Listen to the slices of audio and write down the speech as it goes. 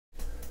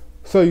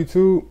So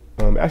YouTube,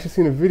 actually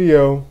seen a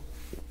video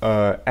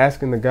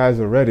asking the guys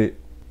on Reddit,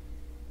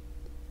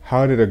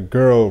 how did a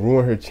girl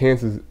ruin her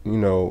chances,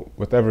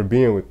 with ever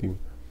being with you?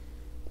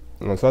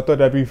 So I thought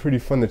that'd be pretty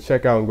fun to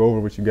check out and go over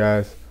with you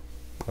guys.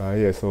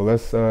 Yeah, so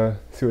let's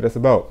see what that's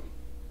about.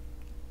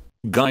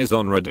 Guys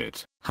on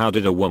Reddit, how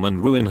did a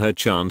woman ruin her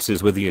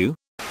chances with you?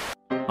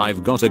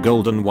 I've got a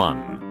golden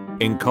one.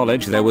 In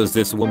college there was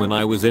this woman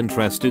I was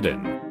interested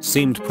in,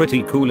 seemed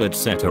pretty cool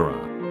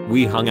etc.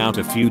 We hung out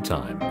a few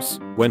times,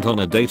 went on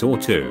a date or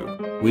two.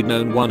 We'd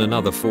known one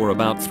another for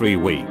about 3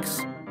 weeks.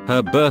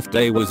 Her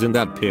birthday was in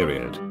that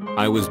period.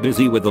 I was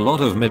busy with a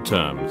lot of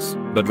midterms,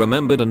 but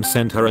remembered and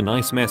sent her a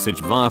nice message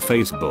via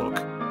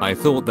Facebook. I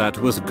thought that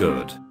was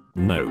good.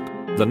 Nope.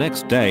 The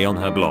next day on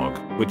her blog,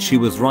 which she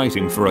was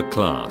writing for a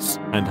class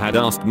and had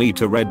asked me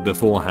to read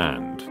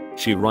beforehand,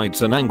 she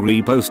writes an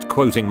angry post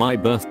quoting my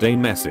birthday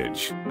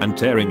message and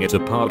tearing it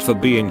apart for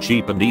being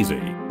cheap and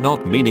easy,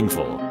 not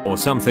meaningful, or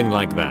something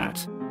like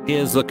that.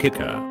 Here's the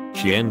kicker.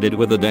 She ended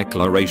with a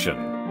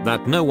declaration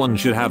that no one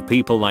should have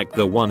people like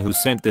the one who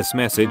sent this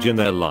message in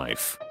their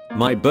life.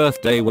 My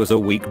birthday was a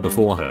week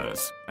before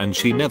hers, and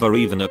she never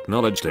even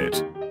acknowledged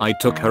it. I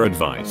took her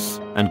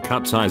advice and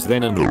cut ties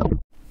then and there.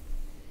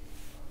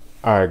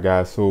 Alright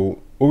guys,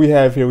 so what we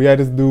have here, we had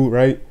this dude,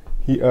 right?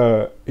 He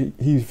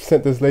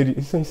sent this lady,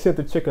 he sent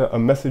the chick a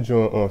message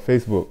on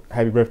Facebook,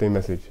 happy birthday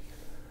message.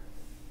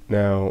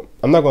 Now,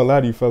 I'm not gonna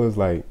lie to you fellas,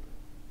 like,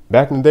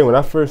 back in the day when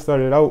I first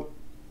started out,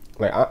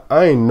 like,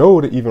 I ain't know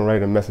to even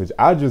write a message.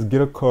 I just get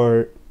a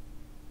card,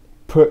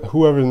 put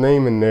whoever's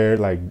name in there,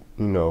 like,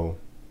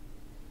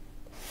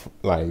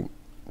 like,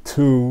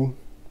 to,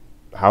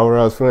 however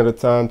I was feeling at the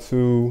time,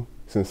 to,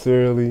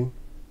 sincerely,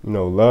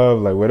 love,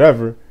 like,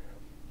 whatever.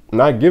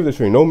 And I give the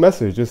tree, no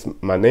message, just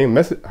my name,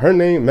 her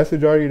name,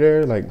 message already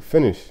there, like,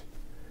 finish.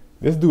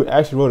 This dude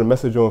actually wrote a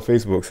message on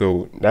Facebook,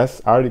 so I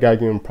already gotta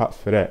give him props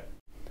for that.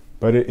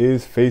 But it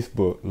is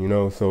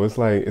Facebook, so it's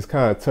like, it's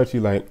kind of touchy,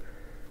 like,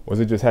 was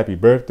it just happy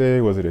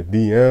birthday? Was it a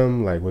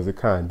DM? Like, was it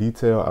kind of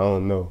detailed? I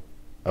don't know,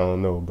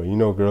 but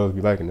girls be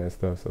liking that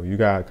stuff, so you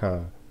gotta kind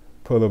of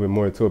put a little bit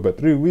more into it. But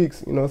 3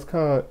 weeks, it's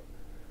a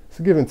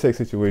give and take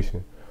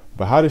situation.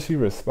 But how did she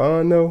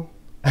respond though?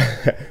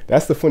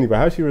 That's the funny part.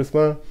 How did she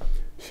respond?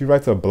 She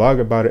writes a blog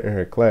about it in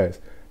her class.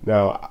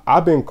 Now,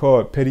 I've been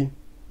called petty.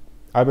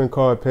 I've been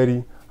called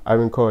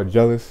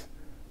jealous.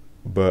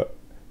 But,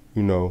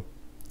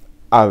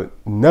 I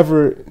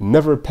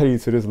never petty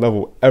to this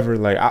level ever.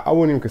 Like, I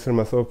wouldn't even consider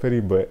myself petty,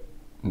 but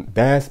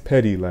that's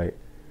petty. Like,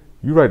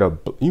 you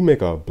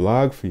make a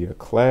blog for your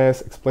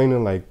class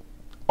explaining, like,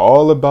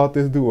 all about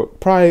this dude.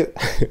 Probably,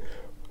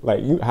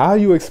 like, how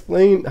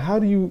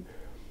do you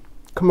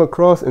come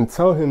across and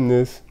tell him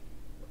this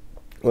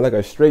with like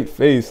a straight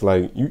face?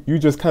 Like, you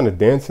just kind of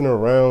dancing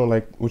around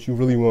like what you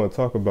really want to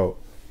talk about,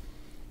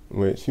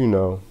 which, I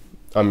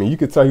mean, you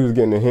could tell he was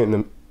getting a hint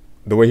in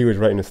the way he was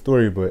writing the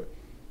story, but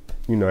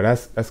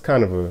that's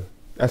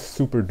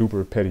super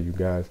duper petty, you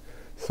guys.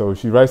 So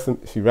she writes a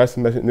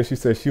message, and then she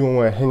says she don't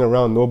want to hang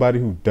around nobody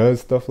who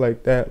does stuff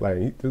like that.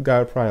 Like, this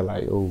guy probably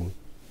like, oh,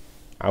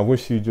 I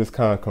wish she'd just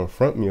kind of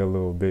confront me a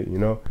little bit,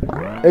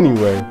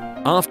 Anyway.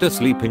 After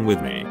sleeping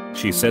with me,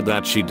 she said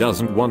that she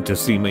doesn't want to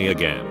see me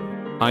again.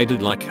 I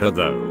did like her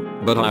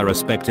though, but I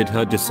respected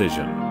her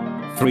decision.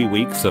 3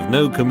 weeks of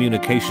no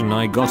communication,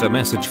 I got a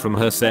message from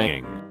her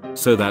saying,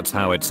 so that's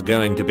how it's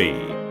going to be.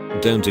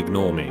 Don't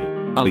ignore me.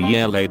 Oh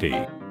yeah,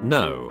 lady.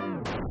 No.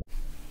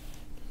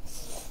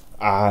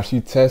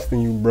 She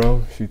testing you,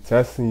 bro. She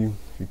testing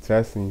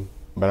you.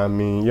 But I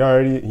mean, he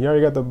already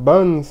got the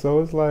bun,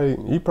 so it's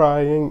like, he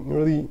probably ain't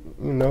really,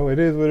 it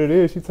is what it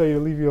is. She tell you to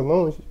leave you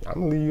alone, I'm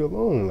gonna leave you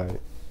alone,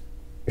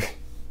 like.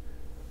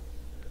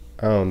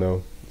 I don't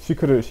know. She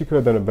could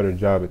have done a better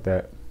job at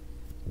that.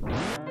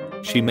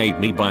 She made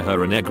me buy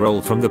her an egg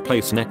roll from the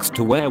place next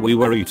to where we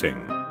were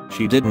eating.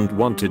 She didn't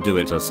want to do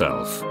it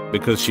herself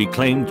because she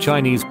claimed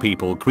Chinese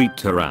people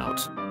creeped her out.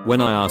 When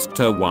I asked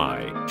her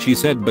why, she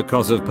said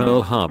because of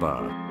Pearl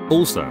Harbor.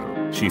 Also,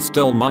 she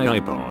stole my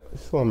iPod.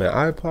 So my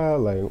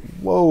iPod, like,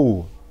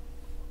 whoa.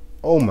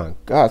 Oh my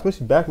god,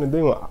 especially back in the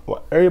day when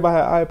everybody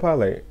had iPod,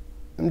 like,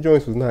 them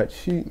joints was not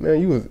cheap, man.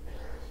 You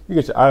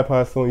get your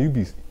iPod stolen,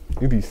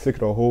 you be sick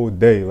the whole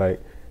day,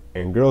 like.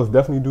 And girls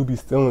definitely do be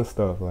stealing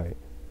stuff. Like,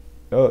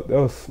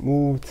 they'll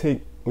smooth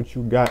take what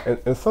you got.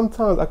 And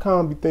sometimes I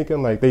kind of be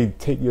thinking, like, they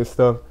take your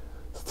stuff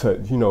to,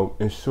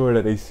 ensure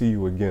that they see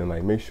you again.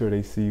 Like, make sure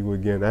they see you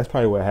again. That's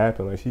probably what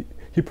happened. Like,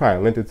 he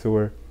probably lent it to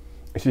her,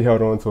 and she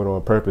held on to it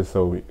on purpose,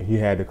 so he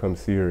had to come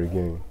see her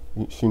again.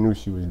 She knew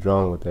she was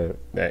drawn with that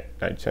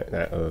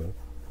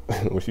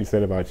what she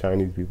said about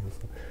Chinese people.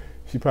 So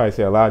she probably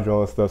said a lot of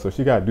drawn stuff, so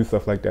she got to do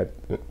stuff like that,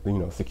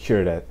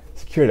 secure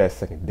that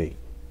second date.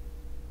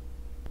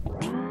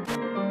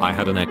 I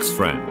had an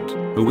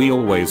ex-friend who we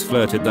always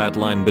flirted that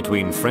line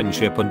between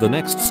friendship and the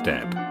next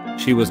step.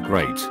 She was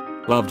great,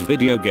 loved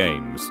video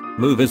games,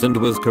 movies, and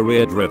was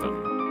career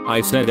driven.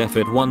 I said F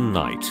it one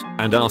night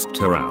and asked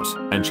her out,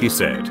 and she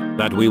said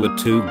that we were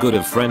too good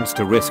of friends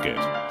to risk it,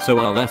 so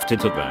I left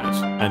it at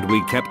that, and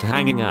we kept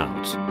hanging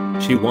out.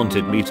 She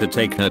wanted me to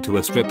take her to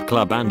a strip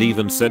club and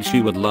even said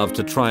she would love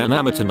to try an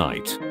amateur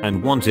night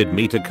and wanted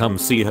me to come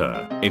see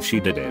her if she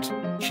did it.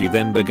 She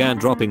then began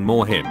dropping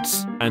more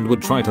hints and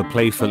would try to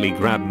playfully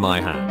grab my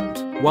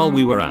hand while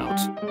we were out.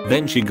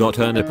 Then she got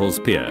her nipples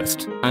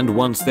pierced and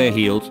once they're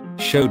healed,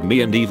 showed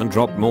me and even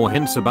dropped more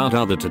hints about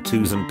other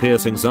tattoos and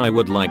piercings I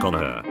would like on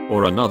her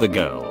or another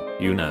girl,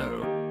 you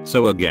know.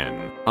 So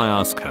again, I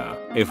ask her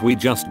if we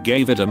just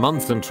gave it a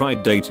month and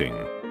tried dating.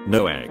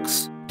 No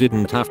ex,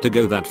 didn't have to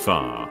go that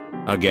far.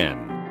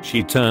 Again,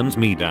 she turns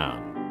me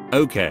down.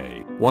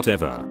 Okay,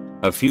 whatever.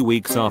 A few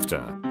weeks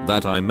after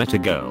that I met a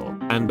girl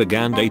and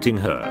began dating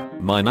her,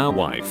 my now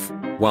wife.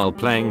 While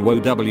playing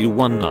WoW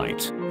one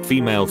night,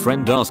 female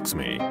friend asks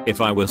me if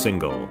I were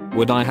single,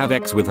 would I have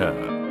sex with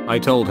her? I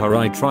told her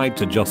I tried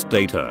to just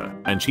date her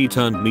and she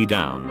turned me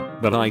down,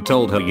 but I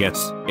told her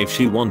yes, if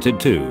she wanted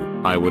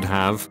to, I would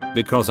have,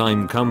 because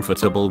I'm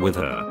comfortable with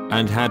her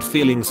and had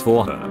feelings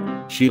for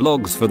her. She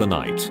logs for the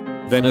night.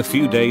 Then a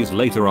few days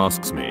later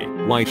asks me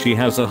why she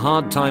has a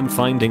hard time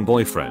finding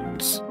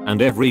boyfriends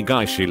and every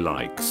guy she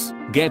likes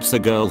gets a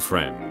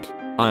girlfriend.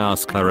 I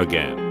ask her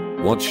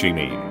again what she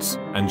means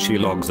and she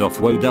logs off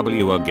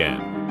WoW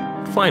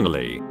again.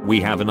 Finally,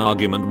 we have an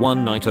argument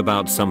one night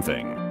about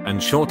something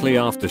and shortly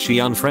after she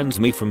unfriends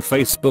me from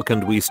Facebook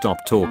and we stop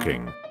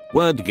talking.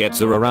 Word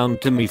gets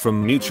around to me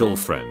from mutual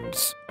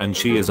friends and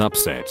she is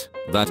upset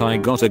that I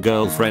got a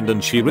girlfriend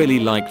and she really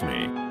liked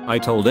me. I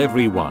told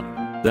everyone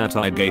that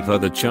I gave her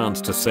the chance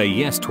to say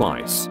yes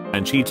twice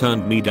and she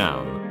turned me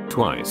down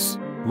twice.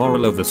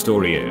 Moral of the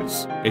story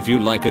is, if you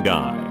like a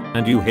guy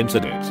and you hint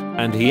at it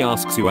and he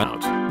asks you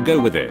out, go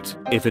with it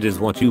if it is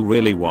what you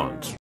really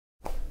want.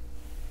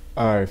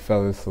 Alright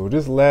fellas, so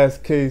this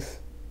last case,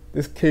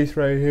 this case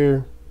right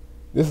here,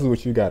 this is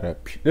what you gotta,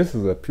 this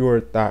is a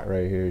pure thought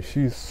right here.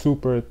 She's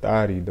super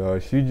thotty,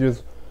 dog. She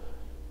just,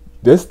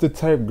 this the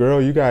type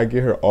girl you gotta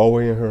get her all the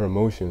way in her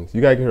emotions.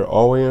 You gotta get her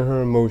all the way in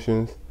her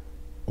emotions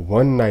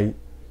one night.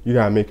 You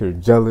gotta make her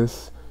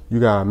jealous. You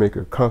gotta make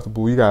her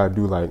comfortable. You gotta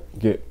do like,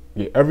 get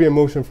every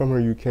emotion from her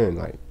you can,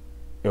 like,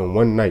 in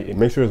one night. And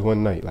make sure it's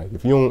one night. Like,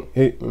 if you don't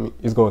hit,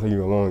 it's gonna take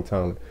you a long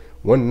time. Like,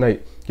 one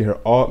night, get her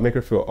all, make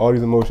her feel all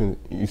these emotions.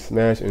 You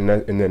smash, and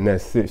then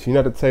that's it. She's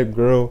not the type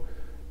girl,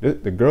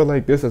 the girl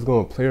like this that's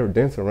gonna play or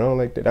dance around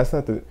like that. That's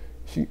not the,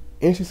 she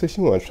said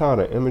she wanna try out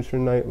an amateur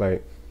night.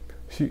 Like,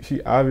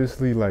 she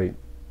obviously, like,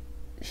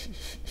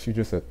 she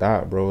just a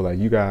thought, bro. Like,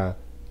 you gotta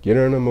get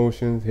her in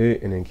emotions,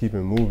 hit, and then keep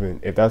it moving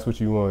if that's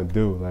what you want to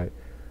do. Like,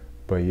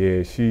 but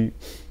yeah,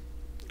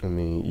 I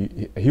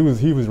mean, he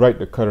was right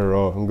to cut her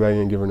off. I'm glad you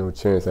didn't give her no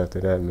chance after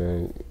that, man.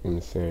 You know what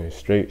I'm saying?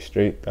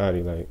 Straight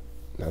thotty, like,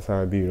 that's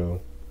how it be though.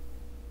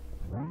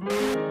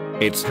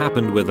 It's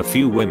happened with a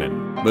few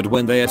women, but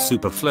when they are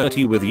super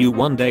flirty with you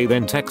one day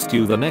then text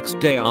you the next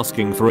day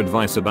asking for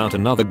advice about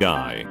another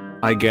guy.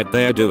 I get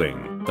they're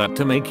doing that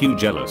to make you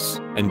jealous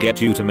and get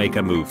you to make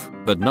a move,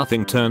 but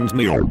nothing turns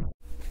me on.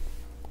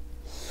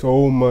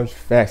 So much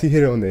facts. He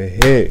hit it on the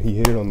head. He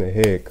hit it on the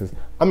head. Cause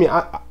I mean,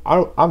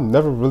 I've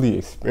never really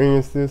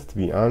experienced this, to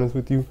be honest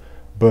with you.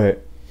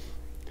 But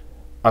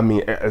I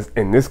mean,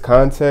 in this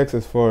context,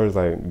 as far as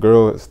like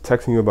girls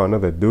texting you about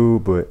another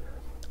dude, but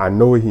I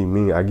know what he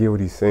mean. I get what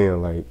he's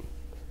saying. Like,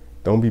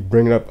 don't be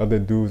bringing up other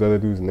dudes'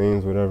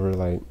 names, whatever.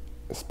 Like,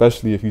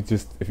 especially if you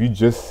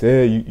just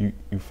said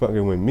you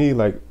fucking with me.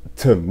 Like,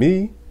 to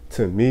me,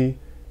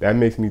 that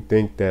makes me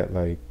think that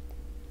like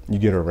you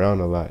get around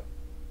a lot.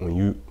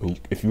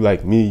 If you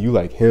like me, you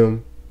like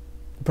him.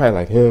 You probably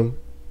like him.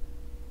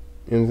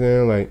 You know what I'm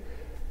saying? Like,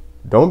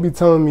 don't be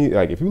telling me,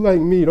 like, if you like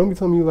me, don't be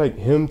telling me you like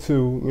him too. You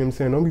know what I'm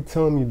saying? Don't be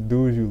telling me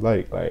dudes you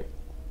like. Like,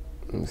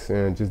 you know what I'm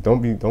saying? Just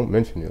don't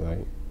mention it.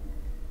 Like,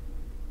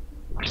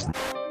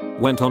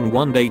 went on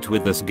one date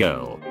with this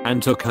girl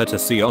and took her to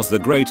see Oz the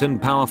Great and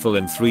Powerful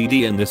in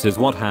 3D, and this is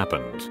what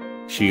happened.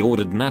 She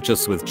ordered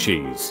nachos with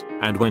cheese,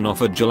 and when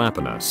offered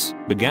jalapenos,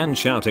 began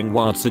shouting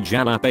 "What's a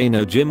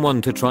jalapeno Jim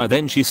want to try?"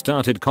 Then she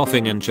started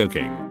coughing and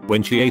choking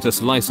when she ate a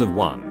slice of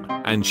one,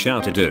 and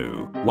shouted,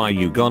 "Ooh, why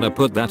you gonna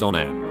put that on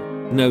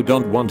em? No,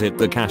 don't want it."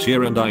 The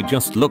cashier and I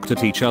just looked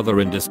at each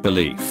other in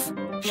disbelief.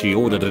 She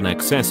ordered an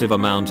excessive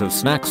amount of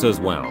snacks as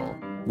well.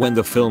 When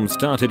the film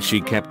started she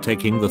kept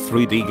taking the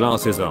 3D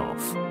glasses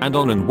off and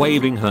on and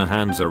waving her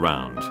hands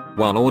around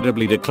while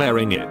audibly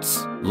declaring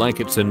 "It's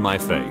like it's in my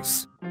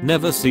face.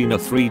 Never seen a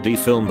 3D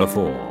film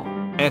before.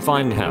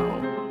 Effing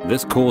hell."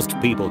 This caused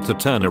people to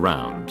turn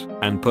around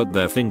and put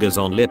their fingers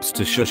on lips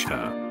to shush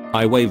her.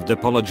 I waved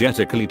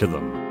apologetically to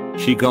them.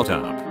 She got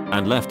up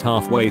and left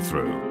halfway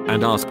through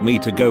and asked me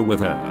to go with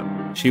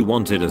her. She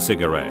wanted a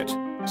cigarette,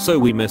 so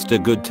we missed a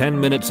good 10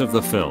 minutes of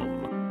the film.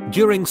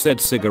 During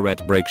said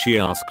cigarette break she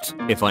asked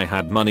if I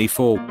had money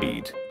for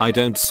weed. I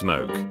don't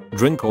smoke,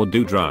 drink or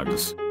do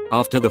drugs.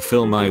 After the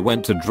film I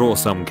went to draw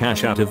some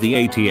cash out of the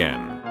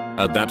ATM.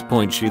 At that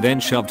point she then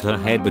shoved her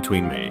head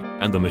between me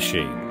and the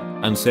machine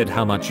and said,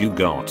 "How much you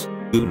got?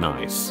 Ooh,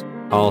 nice.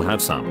 I'll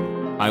have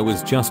some." I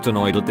was just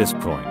annoyed at this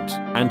point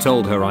and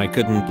told her I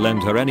couldn't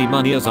lend her any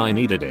money as I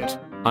needed it.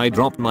 I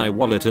dropped my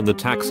wallet in the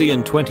taxi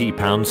and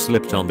 £20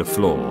 slipped on the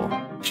floor.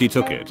 She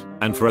took it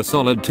and for a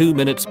solid 2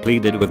 minutes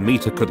pleaded with me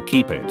to could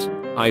keep it.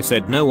 I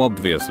said no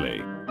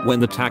obviously. When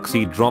the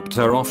taxi dropped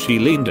her off she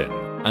leaned in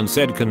and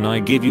said, "Can I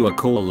give you a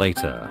call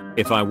later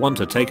if I want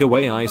a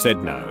takeaway?" I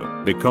said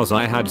no because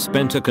I had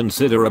spent a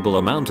considerable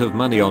amount of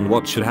money on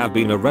what should have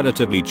been a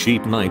relatively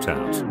cheap night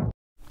out.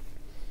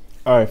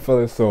 Alright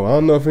fellas, so I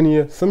don't know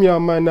if some of y'all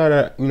might not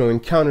have,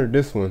 encountered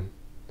this one.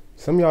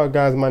 Some of y'all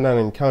guys might not have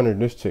encountered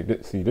this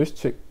chick. See, this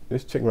chick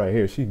right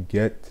here, she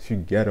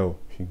ghetto.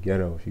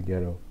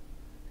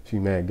 She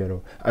mad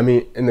ghetto. I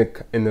mean, in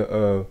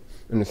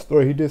the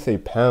story he did say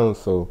pounds,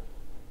 so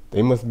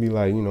they must be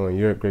like, in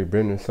Europe, Great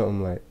Britain or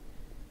something like.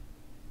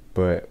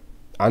 But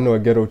I know a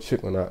ghetto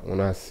chick when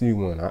I see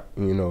one.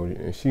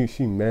 And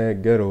she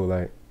mad ghetto,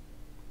 like,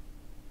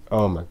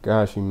 oh my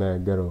gosh, she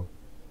mad ghetto.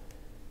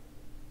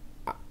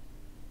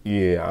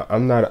 Yeah,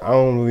 I'm not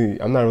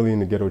really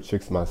into ghetto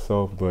chicks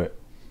myself, but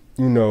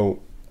the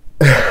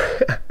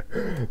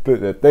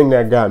thing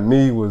that got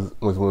me was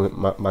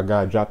when my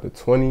guy dropped a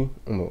 20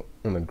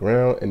 on the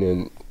ground, and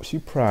then she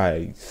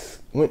probably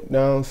went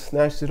down,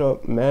 snatched it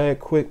up mad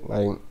quick,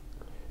 like,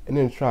 and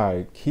then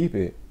tried to keep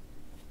it.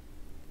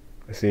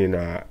 See,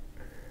 nah.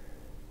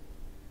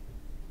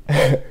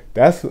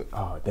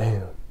 Oh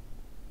damn.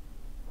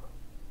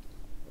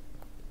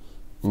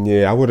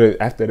 Yeah,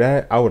 after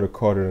that I would have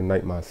called her a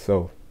night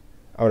myself.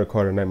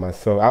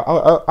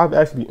 I'd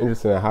actually be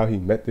interested in how he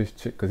met this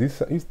chick, because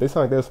they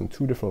sound like they're from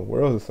two different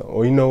worlds or something.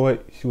 Or you know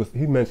what?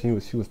 He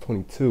mentioned she was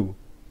 22,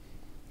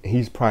 and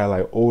he's probably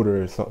like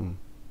older or something.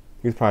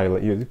 He's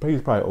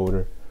probably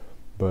older,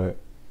 but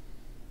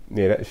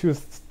yeah, she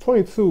was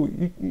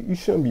 22. You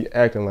shouldn't be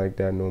acting like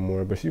that no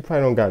more. But she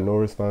probably don't got no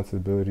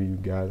responsibility. You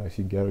guys, like,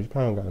 she probably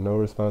don't got no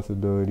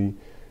responsibility.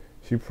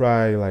 She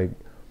probably like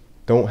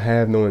don't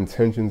have no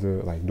intentions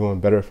of like doing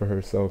better for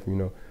herself,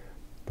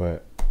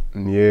 But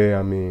yeah,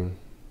 I mean,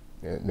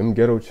 them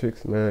ghetto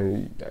chicks,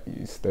 man,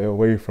 you stay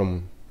away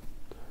from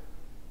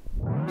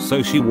them.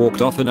 So she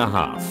walked off in a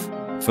huff.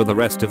 For the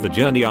rest of the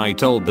journey I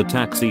told the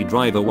taxi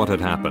driver what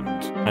had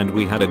happened, and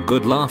we had a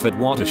good laugh at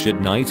what a shit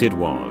night it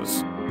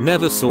was.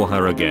 Never saw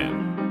her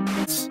again.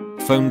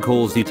 Phone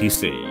calls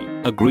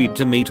etc. Agreed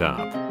to meet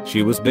up.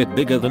 She was bit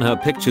bigger than her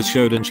pictures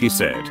showed and she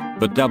said,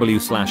 but w/e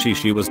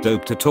she was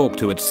dope to talk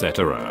to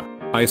etc.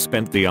 I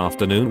spent the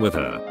afternoon with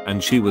her,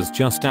 and she was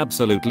just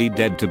absolutely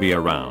dead to be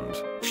around.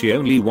 She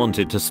only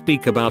wanted to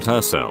speak about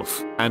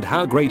herself, and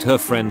how great her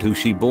friend who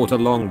she brought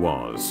along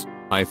was.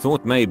 I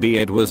thought maybe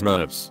it was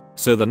nerves,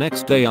 so the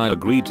next day I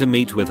agreed to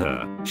meet with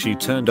her. She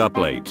turned up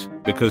late,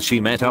 because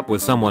she met up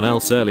with someone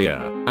else earlier,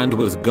 and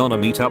was gonna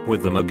meet up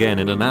with them again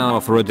in an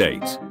hour for a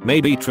date.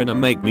 Maybe tryna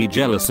make me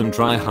jealous and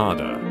try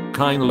harder.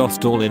 Kinda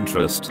lost all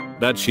interest,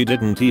 that she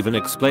didn't even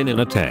explain in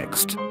a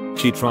text.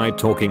 She tried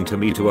talking to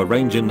me to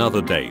arrange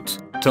another date.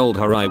 Told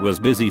her I was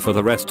busy for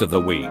the rest of the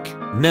week.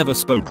 Never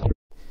spoke.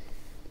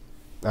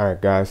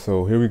 Alright guys,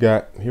 so here we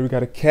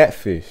got a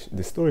catfish.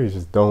 The stories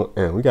just don't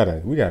end. We got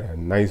a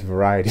nice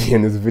variety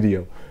in this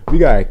video. We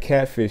got a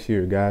catfish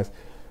here, guys.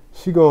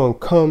 She gonna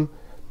come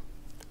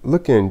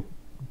looking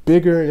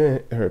bigger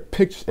than her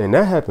picture, and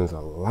that happens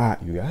a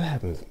lot, you guys. That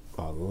happens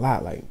a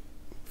lot. Like,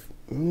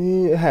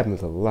 it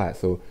happens a lot.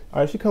 So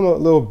alright, she come up a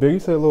little bigger. You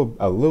say a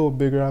little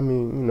bigger. I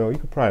mean, you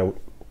could probably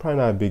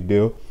not a big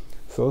deal.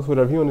 So it's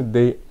whatever. He on a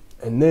date,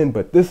 and then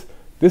but this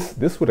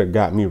would have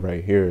got me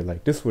right here.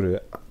 Like, this would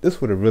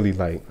have really,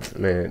 like,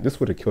 man, this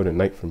would have killed a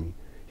night for me.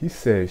 He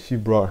said she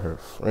brought her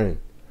friend.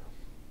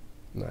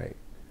 Like,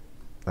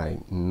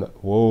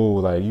 whoa,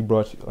 like, you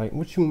brought, like,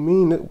 what you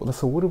mean?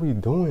 So what are we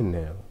doing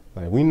now?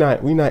 Like, we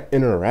not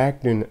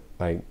interacting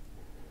like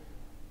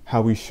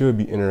how we should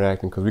be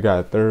interacting, because we got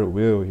a third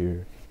wheel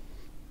here.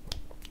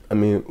 I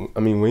mean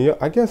when you,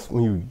 I guess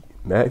when you,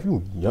 man, if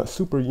you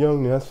super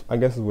young, that's, I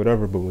guess, it's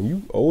whatever. But when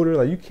you older,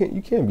 like, you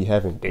can't be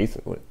having dates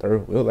with a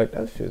third wheel. Like,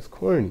 that shit's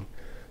corny.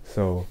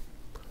 So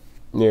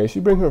yeah, she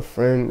bring her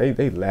friend.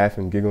 They laugh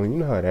and giggle. You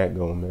know how that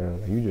go,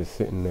 man. Like, you just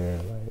sitting there,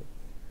 like,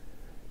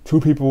 two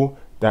people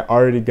that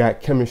already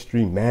got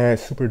chemistry, mad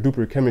super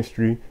duper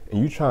chemistry,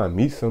 and you try to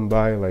meet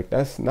somebody. Like,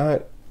 that's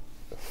not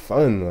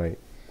fun. Like,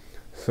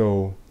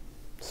 so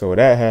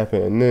that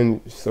happened, and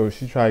then so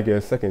she tried to get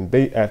a second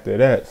date after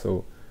that.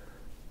 So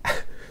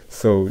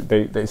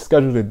they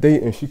scheduled a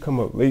date, and she come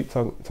up late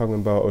talking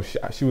about, oh,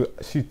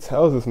 she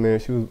tells us, man,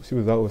 she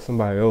was out with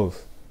somebody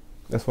else.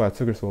 That's why it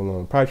took her so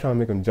long. Probably trying to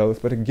make them jealous.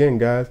 But again,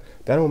 guys,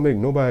 that don't make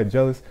nobody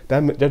jealous.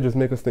 That just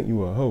make us think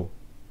you a hoe.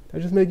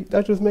 That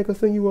just make us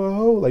think you a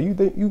hoe. Like,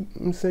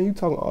 I'm saying, you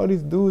talking all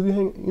these dudes,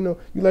 you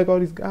like all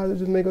these guys. That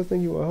just make us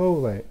think you a hoe.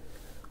 Like,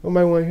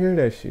 nobody want to hear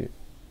that shit.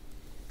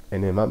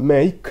 And then my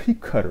man, he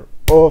cut her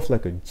off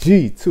like a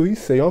G too. He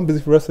say, I'm busy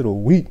for the rest of the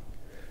week.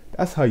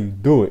 That's how you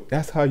do it.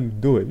 That's how you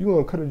do it. If you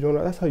want to cut a joint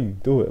out, that's how you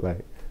do it.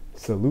 Like,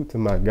 salute to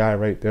my guy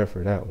right there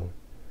for that one.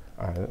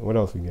 All right, what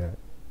else we got?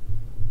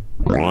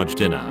 Watch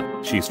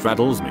dinner. She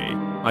straddles me.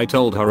 I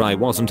told her I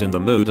wasn't in the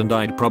mood and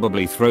I'd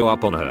probably throw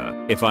up on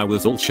her if I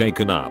was all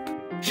shaken up.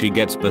 She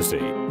gets busy,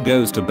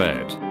 goes to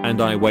bed,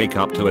 and I wake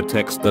up to a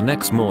text the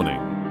next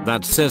morning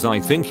that says, I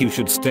think you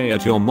should stay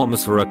at your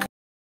mom's for a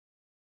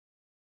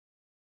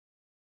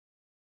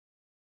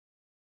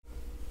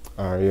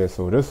All right, yeah.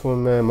 So this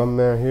one, man, my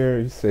man here,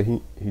 he said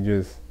he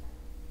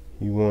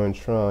wasn't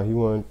trying, he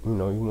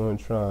wasn't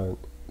trying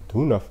to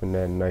do nothing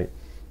that night.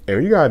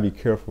 And you gotta be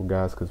careful,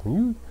 guys, because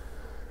when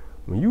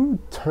you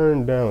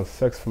turn down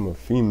sex from a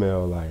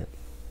female, like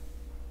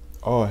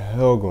all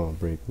hell gonna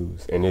break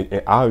loose. And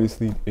it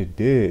obviously it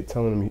did,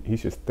 telling him he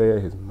should stay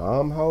at his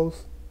mom's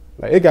house.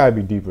 Like, it gotta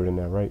be deeper than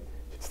that, right?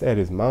 He should stay at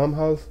his mom's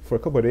house for a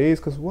couple of days,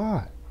 cause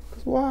why?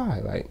 Cause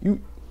why? Like, you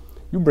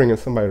bringing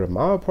somebody to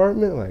my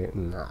apartment? Like,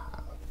 nah.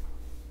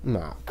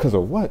 Cause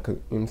of what? Cause,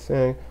 you know what I'm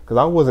saying? Cause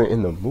I wasn't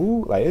in the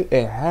mood. Like,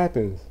 it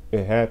happens.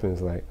 It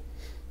happens. Like,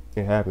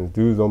 it happens.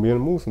 Dudes don't be in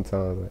the mood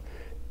sometimes. Like,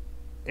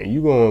 and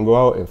you gonna go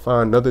out and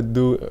find another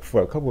dude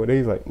for a couple of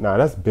days? Like, nah,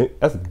 that's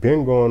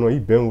been going on. He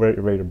been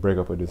ready to break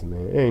up with this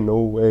man. Ain't no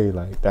way.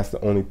 Like, that's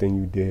the only thing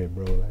you did,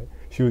 bro. Like,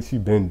 she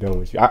been done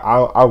with you.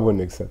 I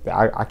wouldn't accept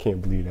that. I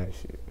can't believe that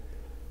shit.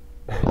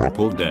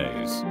 Couple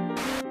days.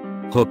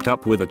 Hooked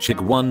up with a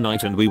chick one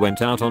night and we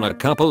went out on a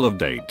couple of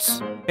dates.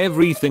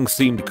 Everything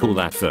seemed cool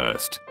at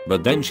first,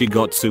 but then she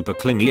got super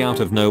clingy out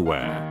of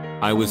nowhere.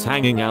 I was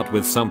hanging out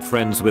with some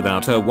friends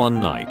without her one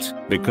night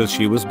because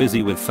she was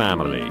busy with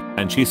family,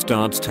 and she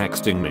starts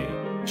texting me.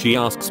 She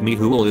asks me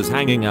who all is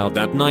hanging out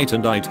that night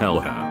and I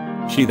tell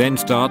her. She then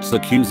starts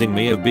accusing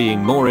me of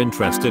being more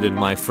interested in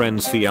my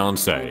friend's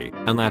fiance,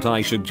 and that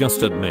I should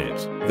just admit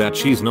that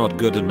she's not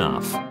good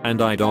enough,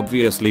 and I'd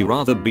obviously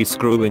rather be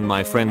screwing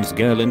my friend's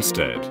girl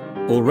instead.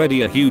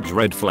 Already a huge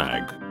red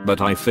flag,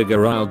 but I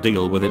figure I'll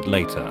deal with it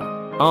later.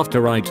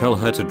 After I tell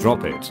her to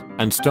drop it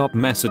and stop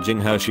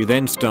messaging her, she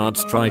then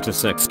starts trying to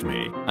sext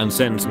me and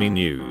sends me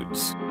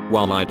nudes.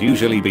 While I'd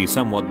usually be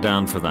somewhat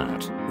down for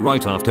that,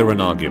 right after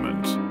an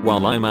argument,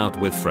 while I'm out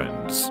with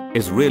friends,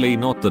 is really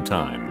not the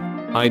time.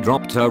 I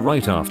dropped her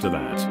right after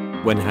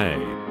that, when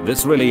hey,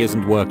 this really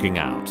isn't working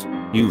out.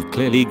 You've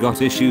clearly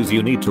got issues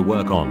you need to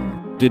work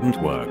on. Didn't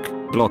work.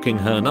 Blocking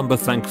her number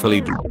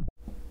thankfully.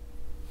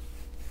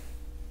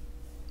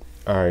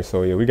 Alright,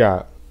 so yeah, we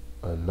got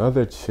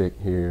another chick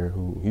here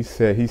who he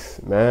said he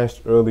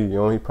smashed early.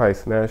 He probably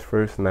smashed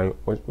first night,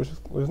 which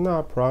is not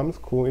a problem. It's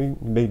cool.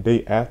 They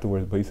date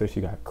afterwards, but he said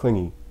she got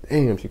clingy.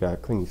 Damn, she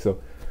got clingy.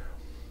 So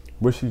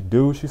what she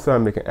do? She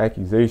started making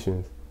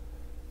accusations.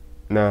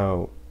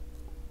 Now,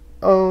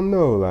 I don't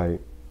know, like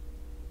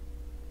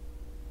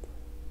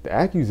the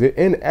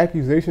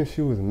accusation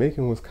she was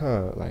making was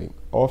kind of like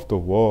off the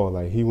wall.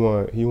 Like he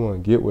want to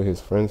get with his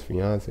friend's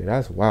fiance.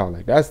 That's wild.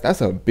 Like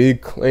that's a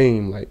big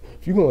claim. Like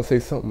if you gonna say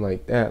something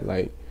like that,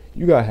 like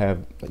you gotta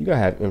have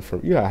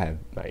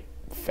like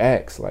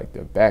facts like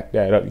to back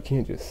that up. You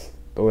can't just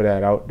throw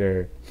that out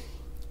there.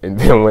 And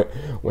then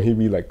when he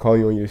be like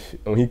calling you on your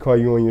shit, when he call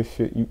you on your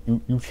shit,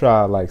 you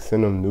try like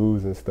send him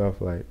news and stuff.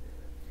 Like,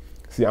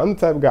 see, I'm the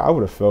type of guy, I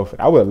would have fell for it.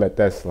 I would have let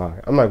that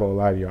slide. I'm not gonna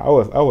lie to you. I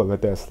would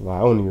let that slide.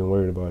 I wasn't even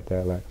worried about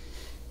that. Like,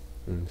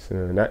 you know what I'm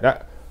saying?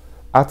 That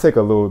I take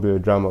a little bit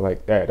of drama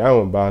like that. That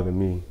don't bother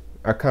me.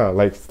 I kind of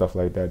like stuff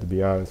like that, to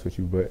be honest with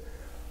you. But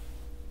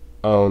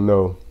I don't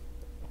know.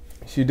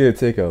 She did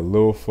take it a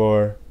little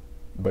far,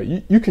 but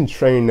you can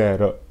train that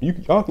up.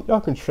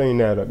 Y'all can train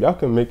that up. Y'all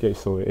can make it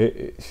so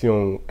she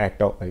don't act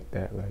out like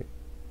that. Like,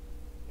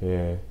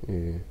 yeah.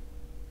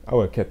 I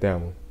would have kept that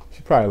one.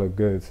 She probably look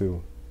good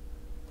too.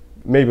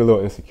 Maybe a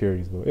little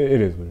insecurities, but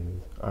it is what it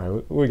is. All right,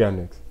 what we got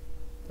next?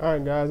 All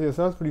right, guys. Yeah,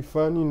 so that was pretty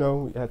fun.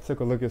 We had to take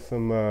a look at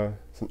some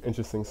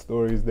interesting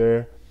stories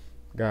there.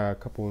 Got a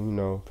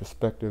couple,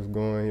 perspectives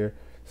going here.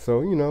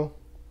 So,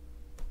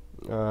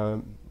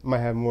 might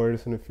have more of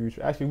this in the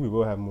future. Actually, we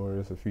will have more of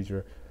this in the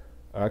future.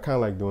 I kind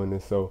of like doing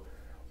this. So,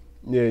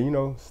 yeah,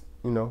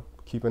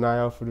 keep an eye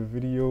out for the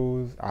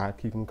videos. I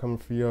keep them coming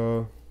for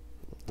y'all.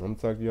 I'm gonna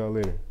talk to y'all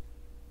later.